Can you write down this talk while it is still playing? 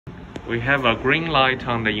we have a green light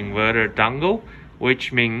on the inverter dongle,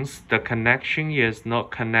 which means the connection is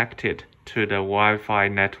not connected to the Wi-Fi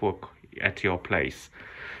network at your place.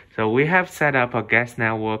 So we have set up a guest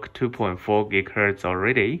network 2.4 GHz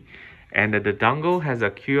already, and the dongle has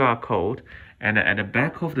a QR code, and at the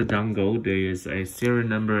back of the dongle there is a serial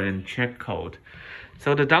number and check code.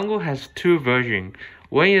 So the dongle has two versions.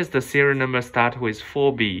 One is the serial number start with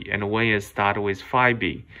 4B and one is start with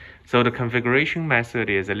 5B. So the configuration method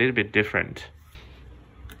is a little bit different.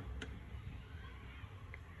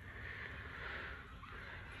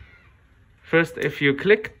 First, if you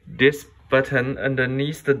click this button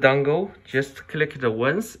underneath the dongle, just click it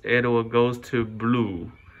once, it will go to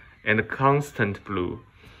blue and constant blue.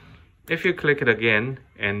 If you click it again,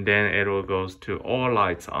 and then it will go to all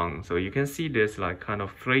lights on. So you can see there's like kind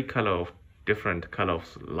of different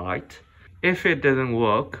colors light. If it doesn't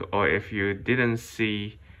work, or if you didn't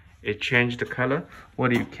see it change the color,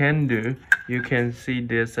 what you can do, you can see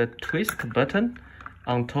there's a twist button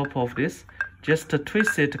on top of this. Just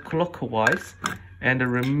twist it clockwise and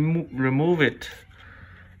remove it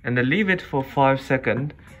and leave it for 5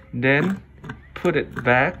 seconds, then put it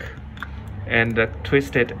back and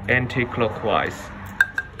twist it anti-clockwise,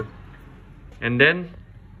 and then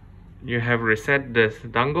you have reset the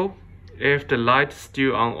dongle. If the light is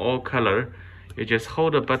still on all color, you just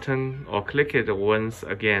hold the button or click it once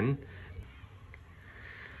again.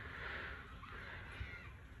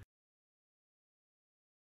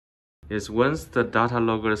 Once the data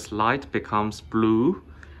logger's light becomes blue,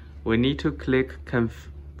 we need to click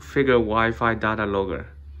configure Wi-Fi data logger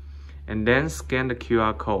and then scan the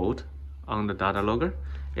QR code on the data logger.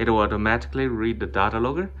 It will automatically read the data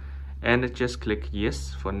logger, and just click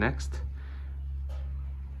yes for next.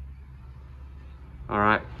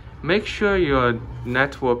 Alright, make sure your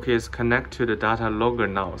network is connected to the data logger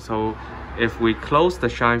now. So if we close the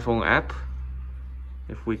ShinePhone app,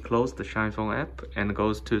 and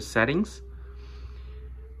goes to settings,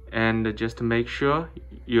 and just make sure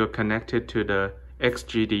you're connected to the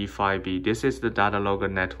XGD5B. This is the data logger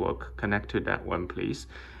network. Connect to that one, please.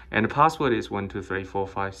 And the password is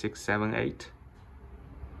 123456778.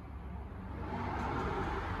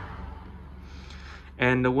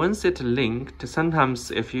 And once it's linked,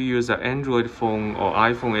 sometimes if you use an Android phone or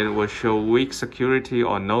iPhone, it will show weak security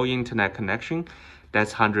or no internet connection.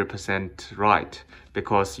 That's 100% right,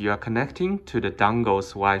 because you are connecting to the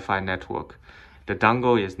dongle's Wi-Fi network. The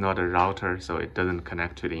dongle is not a router, so it doesn't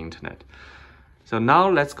connect to the internet. So now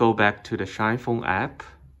let's go back to the ShinePhone app.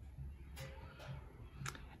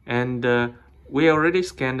 And we already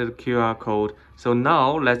scanned the QR code. So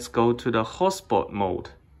now let's go to the hotspot mode.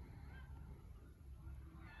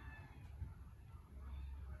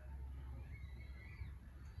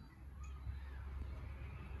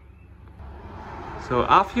 So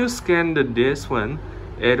after you scan this one,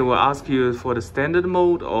 it will ask you for the standard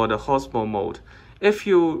mode or the hotspot mode.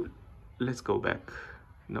 Let's go back.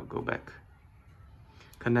 No, go back.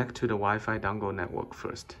 Connect to the Wi-Fi dongle network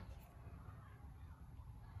first.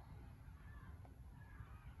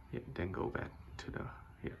 Yeah, then go back to the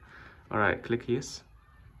Alright, click yes.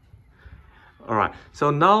 Alright,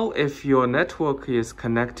 so now if your network is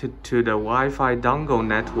connected to the Wi-Fi dongle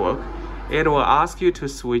network, it will ask you to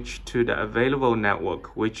switch to the available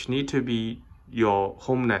network, which need to be your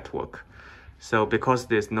home network. So because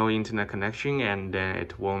there's no internet connection, and then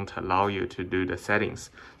it won't allow you to do the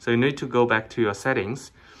settings. So you need to go back to your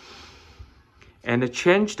settings and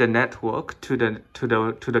change the network to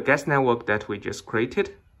the guest network that we just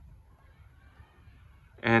created.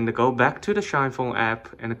 And go back to the ShinePhone app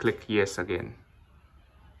and click yes again.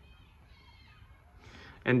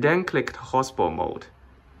 And then click the hotspot mode.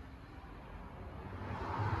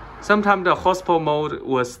 Sometimes the hotspot mode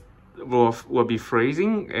will be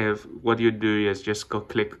freezing. If what you do is just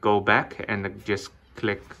click go back and just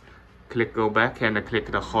click go back and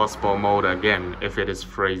click the hotspot mode again if it is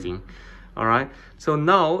freezing. Alright, so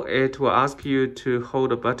now it will ask you to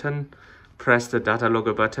hold the button, press the data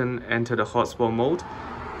logger button, enter the hotspot mode.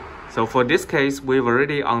 So for this case, we're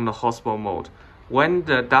already on the hotspot mode. When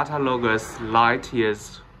the data logger's light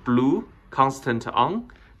is blue, constant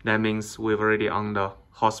on, that means we're already on the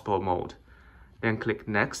hotspot mode. Then click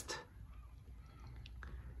next.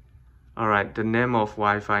 Alright, the name of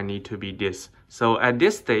Wi-Fi need to be this. So at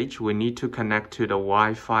this stage, we need to connect to the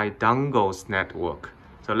Wi-Fi dongle's network.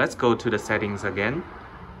 So let's go to the settings again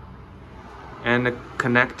and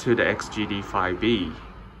connect to the XGD5B.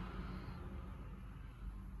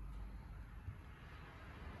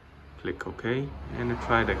 Click OK and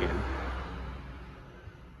try it again.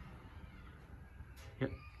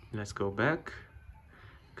 Yep, let's go back.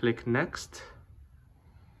 Click next.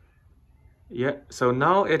 Yeah, so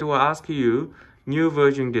now it will ask you, new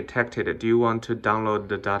version detected. Do you want to download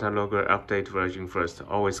the data logger update version first?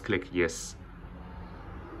 Always click yes.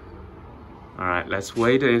 All right, let's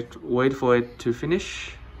wait for it to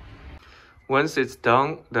finish. Once it's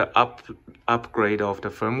done, the upgrade of the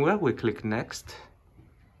firmware, we click next.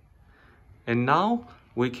 And now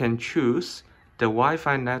we can choose the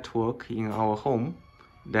Wi-Fi network in our home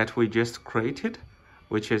that we just created,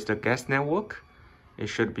 which is the guest network. It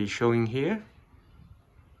should be showing here.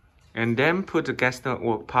 And then put the guest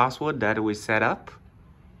network password that we set up.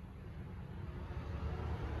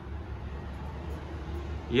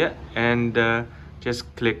 Yeah, and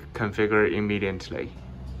just click configure immediately.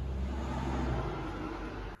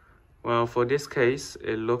 Well, for this case,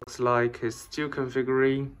 it looks like it's still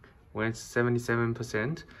configuring when it's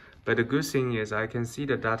 77%. But the good thing is I can see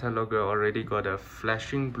the data logger already got a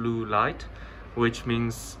flashing blue light, which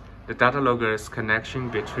means the data logger's connection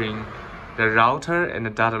between the router and the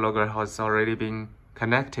data logger has already been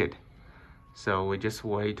connected. So we just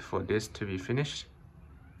wait for this to be finished.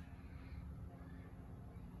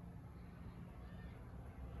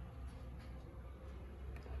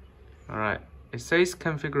 All right, it says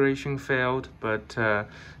configuration failed, but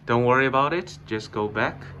don't worry about it, just go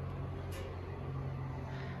back.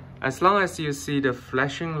 As long as you see the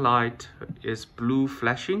flashing light is blue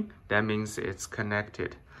flashing, that means it's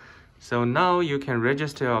connected. So now you can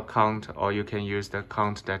register your account, or you can use the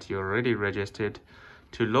account that you already registered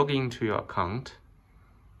to log into your account.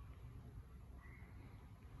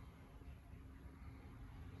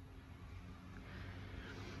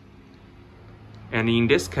 And in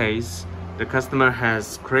this case, the customer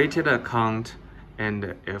has created an account,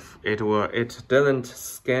 and if it doesn't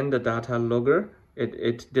scan the data logger,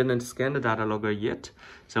 it didn't scan the data logger yet,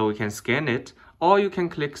 so we can scan it, or you can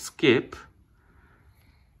click skip,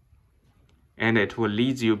 and it will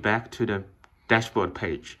lead you back to the dashboard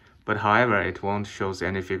page. But however, it won't show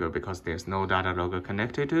any figure because there's no data logger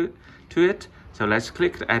connected to it. So let's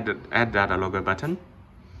click the add data logger button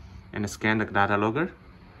and scan the data logger.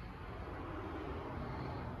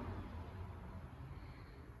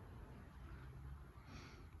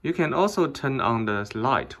 You can also turn on the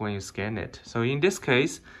light when you scan it. So in this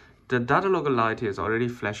case, the data logger light is already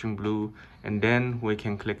flashing blue, and then we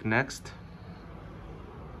can click next.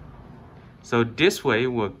 So this way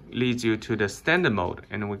will lead you to the standard mode,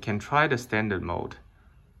 and we can try the standard mode.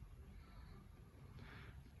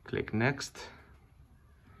 Click next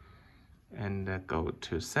and go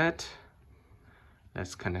to set.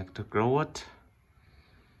 Let's connect to Growatt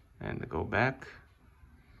and go back.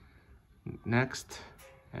 Next.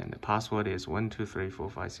 And the password is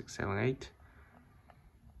 12345678.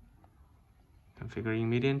 Configure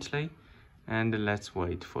immediately, and let's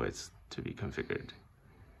wait for it to be configured.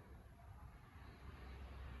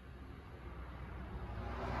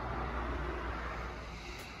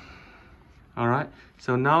 Alright,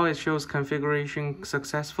 so now it shows configuration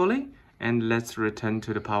successfully, and let's return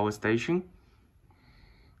to the power station.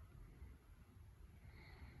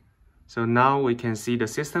 So now we can see the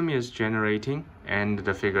system is generating and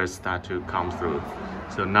the figures start to come through.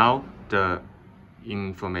 So now the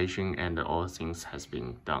information and all things has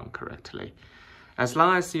been done correctly. As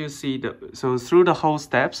long as you see so through the whole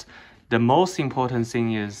steps, the most important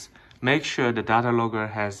thing is make sure the data logger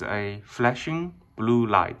has a flashing blue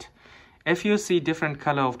light. If you see different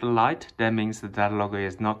color of the light, that means the data logger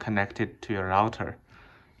is not connected to your router.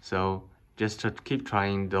 So just to keep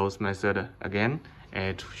trying those methods again,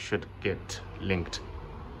 it should get linked.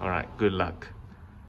 All right, good luck.